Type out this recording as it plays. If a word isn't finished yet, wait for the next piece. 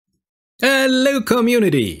Hello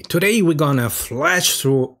community! Today we're gonna flash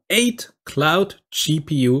through 8 cloud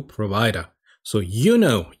GPU provider, so you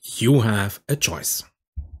know you have a choice.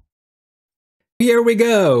 Here we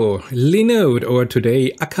go! Linode, or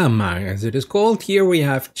today Akama as it is called. Here we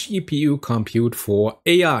have GPU compute for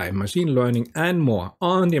AI, machine learning and more,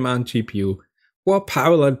 on-demand GPU for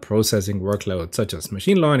parallel processing workloads such as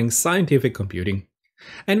machine learning, scientific computing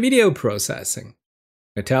and video processing.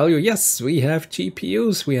 I tell you, yes, we have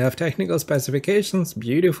GPUs, we have technical specifications,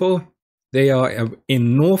 beautiful. They are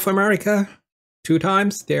in North America 2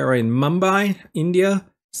 times. They are in Mumbai, India,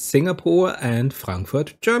 Singapore and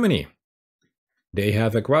Frankfurt, Germany. They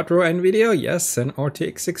have a Quattro NVIDIA, yes, an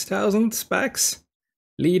RTX 6000 specs.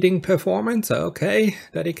 Leading performance, okay.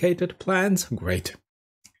 Dedicated plans, great.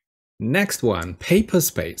 Next one,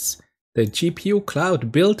 Paperspace, the GPU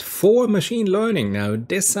cloud built for machine learning. Now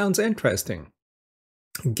this sounds interesting.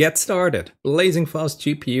 Get started, blazing fast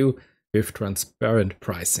GPU with transparent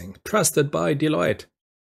pricing, trusted by Deloitte.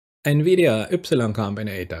 NVIDIA Y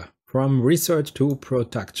Combinator, from research to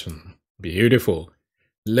production. Beautiful.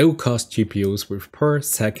 Low-cost GPUs with per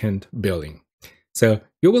second billing. So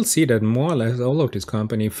you will see that more or less all of these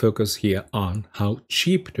companies focus here on how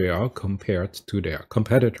cheap they are compared to their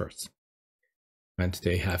competitors. And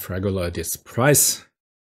they have regular this price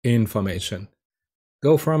information.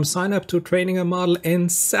 Go from sign up to training a model in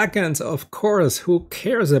seconds, of course, who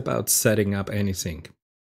cares about setting up anything?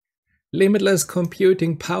 Limitless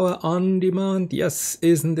computing power on demand, yes,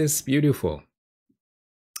 isn't this beautiful?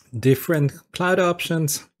 Different cloud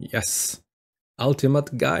options, yes.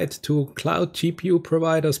 Ultimate guide to cloud GPU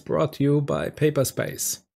providers brought to you by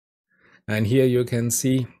Paperspace. And here you can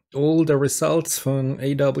see all the results from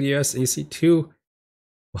AWS EC2,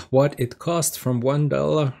 what it costs from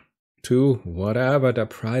 $1 to whatever the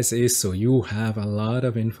price is, so you have a lot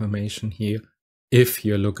of information here if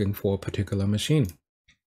you're looking for a particular machine.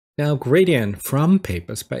 Now Gradient from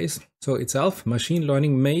Paperspace, so itself machine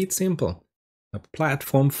learning made simple, a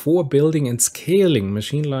platform for building and scaling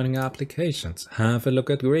machine learning applications. Have a look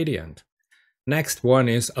at Gradient. Next one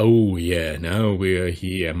is, oh yeah, now we're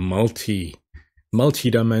here,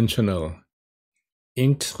 multi-dimensional.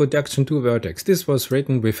 Introduction to Vertex. This was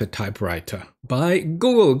written with a typewriter by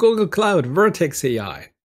Google Cloud, Vertex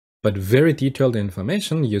AI. But very detailed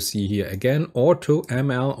information you see here again. Auto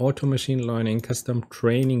ML, auto machine learning, custom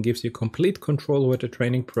training gives you complete control over the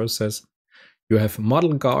training process. You have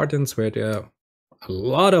model gardens where there are a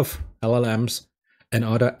lot of LLMs and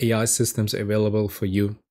other AI systems available for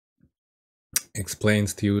you.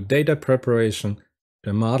 Explains to you data preparation,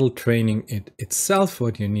 the model training itself,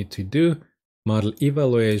 what you need to do. Model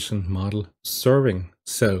evaluation, model serving.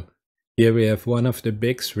 So here we have one of the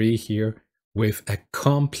big 3 here with a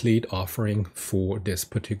complete offering for this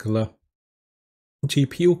particular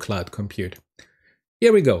GPU cloud compute.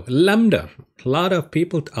 Here we go, Lambda. A lot of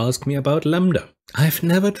people ask me about Lambda. I've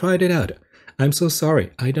never tried it out. I'm so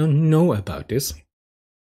sorry, I don't know about this,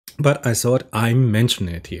 but I thought I mention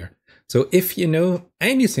it here. So if you know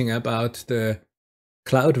anything about the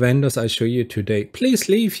cloud vendors I show you today, please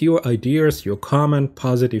leave your ideas, your comment,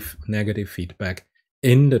 positive, negative feedback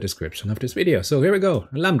in the description of this video. So here we go,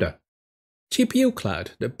 Lambda. GPU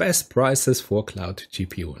cloud, the best prices for cloud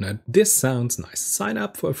GPU. Now this sounds nice. Sign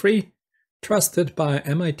up for free, trusted by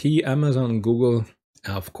MIT, Amazon, Google,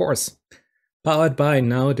 of course. Powered by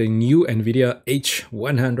now the new NVIDIA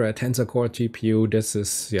H100 Tensor Core GPU. This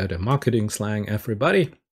is the marketing slang,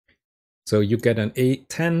 everybody. So you get an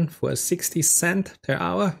A10 for 60 cents per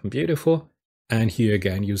hour, beautiful. And here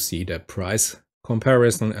again you see the price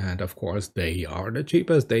comparison, and of course they are the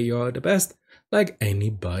cheapest, they are the best, like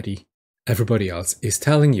everybody else is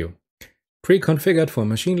telling you. Pre-configured for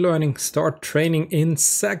machine learning, start training in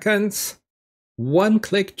seconds.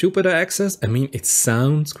 One-click Jupyter access, I mean it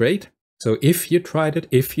sounds great. So if you tried it,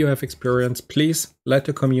 if you have experience, please let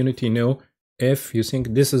the community know if you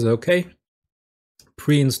think this is okay.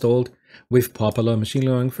 Pre-installed with popular machine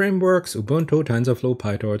learning frameworks, Ubuntu, TensorFlow,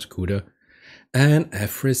 PyTorch, CUDA, and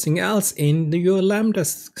everything else in your Lambda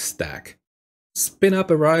stack. Spin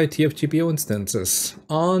up a variety of GPU instances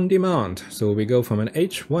on demand. So we go from an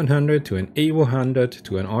H100 to an A100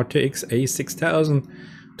 to an RTX A6000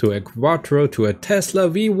 to a Quattro to a Tesla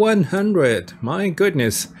V100. My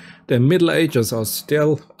goodness, the Middle Ages are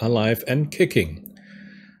still alive and kicking.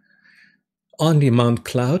 On-demand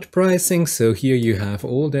cloud pricing, so here you have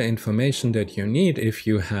all the information that you need. If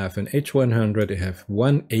you have an H100, you have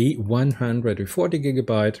one A100 with 40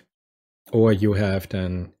 GB, or you have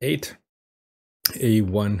then 8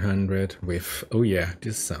 A100 with, oh yeah,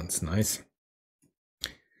 this sounds nice.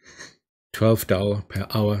 $12 per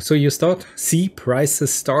hour. So you see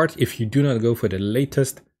prices start if you do not go for the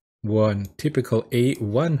latest one, typical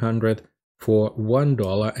A100 for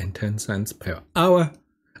 $1.10 per hour.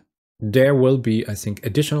 There will be, I think,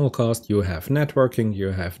 additional cost. You have networking, you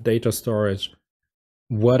have data storage.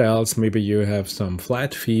 What else? Maybe you have some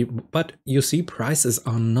flat fee, but you see prices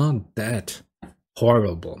are not that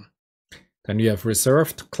horrible. Then you have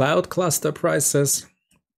reserved cloud cluster prices,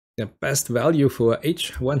 the best value for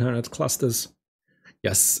H100 clusters.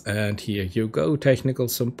 Yes, and here you go, technical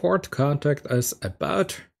support, contact us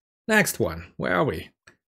about. Next one, where are we?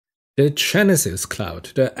 The Genesis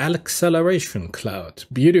Cloud, the Acceleration Cloud,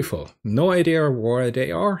 beautiful. No idea where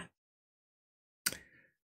they are.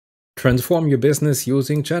 Transform your business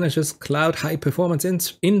using Genesis Cloud high performance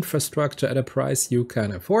infrastructure at a price you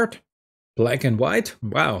can afford. Black and white,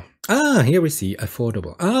 wow. Here we see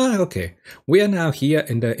affordable. Okay. We are now here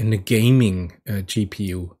in the gaming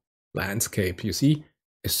GPU landscape. You see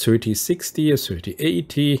a 3060, a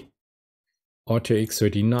 3080, RTX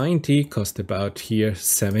 3090 cost about here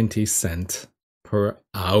 70 cents per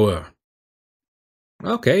hour.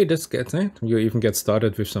 Okay, this gets it. You even get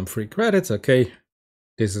started with some free credits. Okay,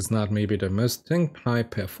 this is not maybe the most thing. High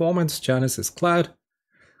performance Genesis Cloud.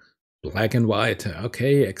 Black and white.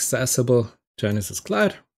 Okay, accessible Genesis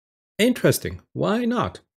Cloud. Interesting. Why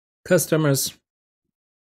not? Customers.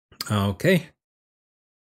 Okay.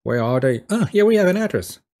 Where are they? Here we have an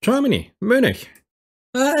address. Germany, Munich.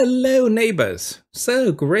 Hello, neighbors.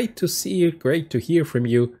 So great to see you. Great to hear from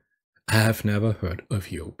you. I have never heard of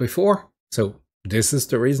you before. So this is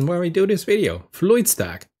the reason why we do this video.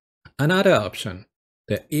 Fluidstack. Another option.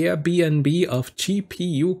 The Airbnb of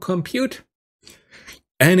GPU compute.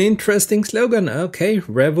 An interesting slogan. Okay,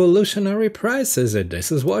 revolutionary prices.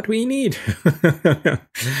 This is what we need.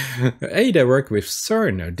 Hey, they work with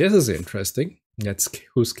CERN. Now, this is interesting. Let's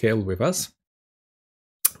who scale with us.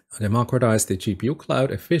 Democratize the GPU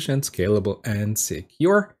cloud, efficient, scalable, and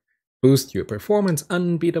secure. Boost your performance,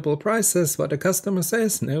 unbeatable prices. What the customer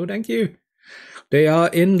says. No, thank you. They are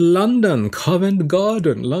in London, Covent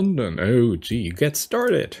Garden, London. Oh, gee, get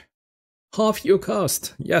started. Half your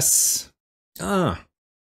cost. Yes.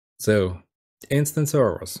 So, instant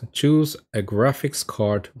servers. Choose a graphics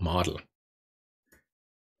card model.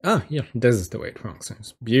 Yeah, this is the way it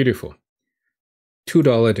functions. Beautiful.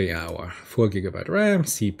 $2 the hour. 4 GB RAM,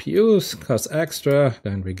 CPUs, cost extra.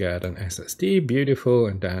 Then we get an SSD. Beautiful.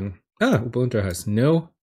 And then, Ubuntu has no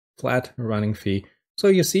flat running fee. So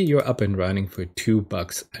you see you're up and running for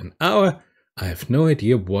 $2 an hour. I have no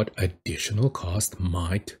idea what additional cost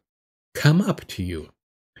might come up to you.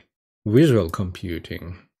 Visual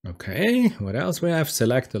computing. Okay, what else we have?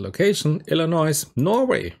 Select the location. Illinois,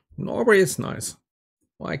 Norway. Norway is nice.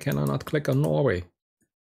 Why can I not click on Norway?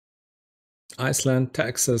 Iceland,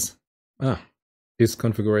 Texas. This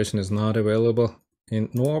configuration is not available in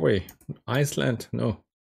Norway. Iceland, no.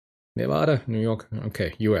 Nevada, New York.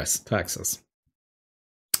 Okay, US, Texas.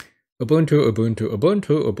 Ubuntu, Ubuntu,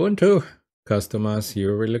 Ubuntu, Ubuntu. Customize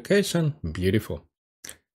your relocation. Beautiful.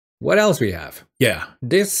 What else we have? Yeah,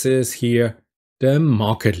 this is here the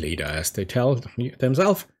market leader, as they tell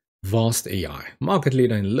themselves. Vast AI. Market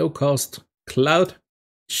leader in low-cost cloud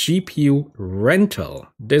GPU rental.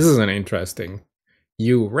 This is an interesting.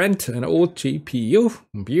 You rent an old GPU.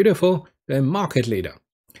 Beautiful. The market leader.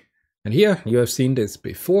 And here, you have seen this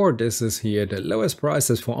before. This is here the lowest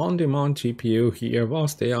prices for on-demand GPU. Here,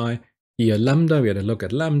 Vast AI. Here, Lambda. We had a look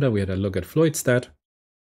at Lambda. We had a look at Fluidstack.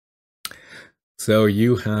 So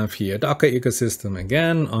you have here Docker ecosystem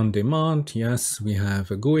again, on demand. Yes, we have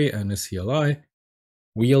a GUI and a CLI.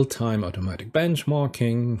 Real-time automatic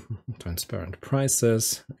benchmarking, transparent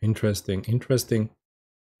prices. Interesting, interesting.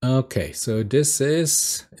 Okay, so this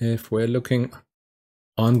is if we're looking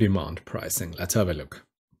on-demand pricing. Let's have a look.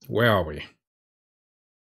 Where are we?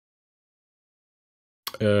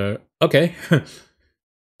 Okay.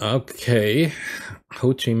 Okay.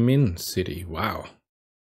 Ho Chi Minh City. Wow.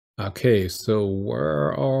 Okay, so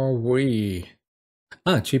where are we?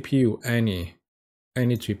 GPU, any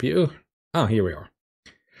GPU? Here we are.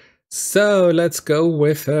 So let's go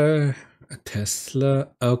with a Tesla.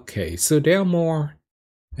 Okay, so they're more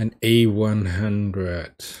an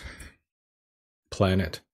A100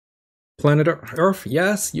 Planet Earth.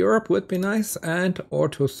 Yes, Europe would be nice, and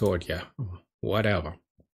Auto Sword, yeah, whatever.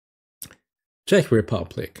 Czech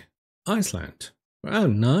Republic, Iceland. Wow,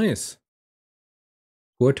 nice.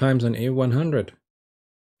 4 times an A100.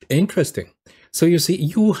 Interesting. So you see,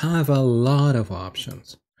 you have a lot of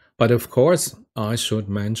options. But of course, I should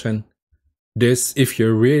mention this if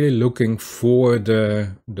you're really looking for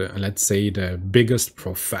the let's say, the biggest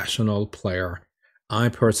professional player I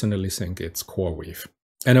personally think it's CoreWeave.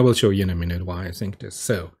 And I will show you in a minute why I think this.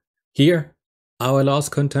 So here, our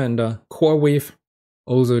last contender, CoreWeave.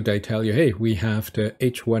 Also, they tell you, hey, we have the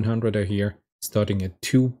H100 here starting at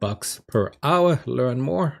 $2 per hour. Learn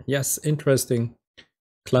more. Yes, interesting.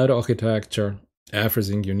 Cloud architecture,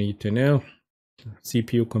 everything you need to know.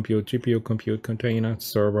 CPU compute, GPU compute, container,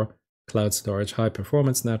 server, cloud storage, high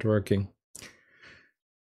performance networking.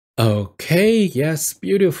 Okay, yes,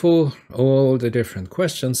 beautiful. All the different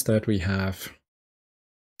questions that we have.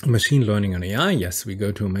 Machine learning and AI. Yes, we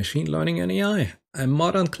go to machine learning and AI. A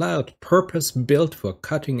modern cloud purpose built for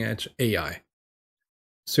cutting edge AI.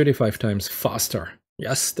 35 times faster.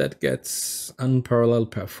 Yes, that gets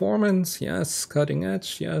unparalleled performance. Yes, cutting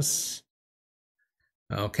edge. Yes.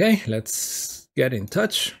 Okay, let's get in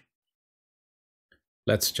touch.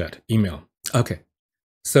 Let's chat. Email. Okay.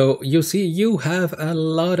 So you see, you have a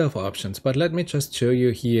lot of options, but let me just show you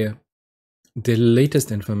here the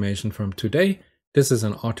latest information from today. This is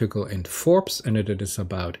an article in Forbes, and it is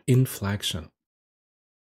about inflection.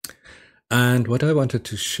 And what I wanted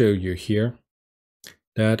to show you here,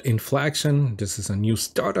 that inflection, this is a new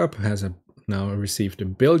startup, has now received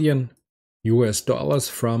 $1 billion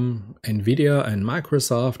from NVIDIA and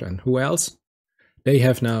Microsoft and who else? They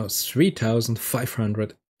have now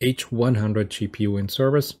 3,500 H100 GPU in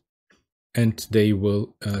service, and they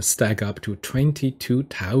will stack up to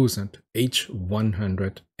 22,000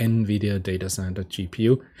 H100 NVIDIA data center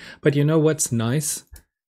GPU. But you know what's nice?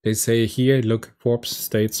 They say here, look, Forbes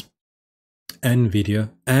states NVIDIA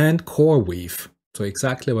and CoreWeave. So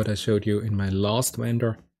exactly what I showed you in my last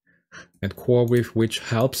vendor at CoreWeave, which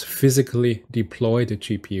helps physically deploy the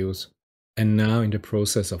GPUs, and now in the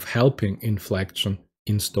process of helping inflection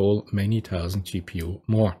install many thousand GPU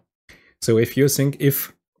more. So if you think,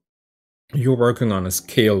 if you're working on a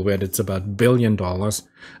scale where it's about $1 billion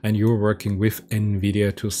and you're working with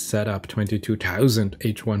NVIDIA to set up 22,000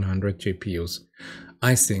 H100 GPUs,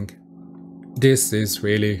 I think this is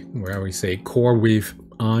really where we say CoreWeave.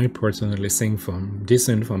 I personally think from this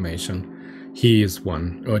information, he is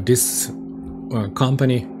one, or this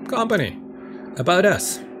company about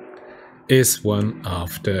us is one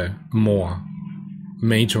of the more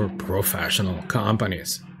major professional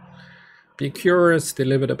companies. Be curious,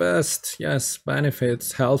 deliver the best. Yes,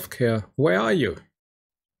 benefits, healthcare. Where are you?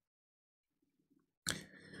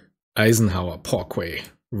 Eisenhower Parkway,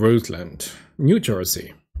 Rutland, New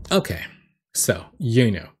Jersey. Okay, so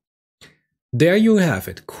you know. There you have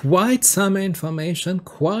it. Quite some information,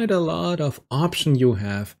 quite a lot of option you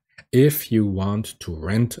have if you want to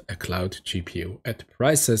rent a cloud GPU at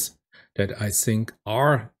prices that I think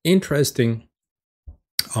are interesting,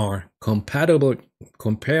 are compatible.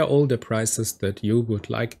 Compare all the prices that you would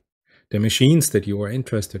like, the machines that you are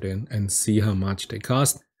interested in, and see how much they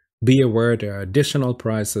cost. Be aware there are additional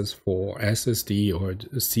prices for SSD or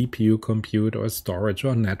CPU compute or storage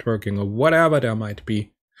or networking or whatever there might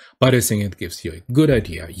be. But I think it gives you a good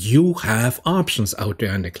idea. You have options out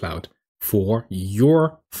there in the cloud for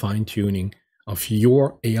your fine-tuning of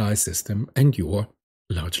your AI system and your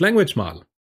large language model.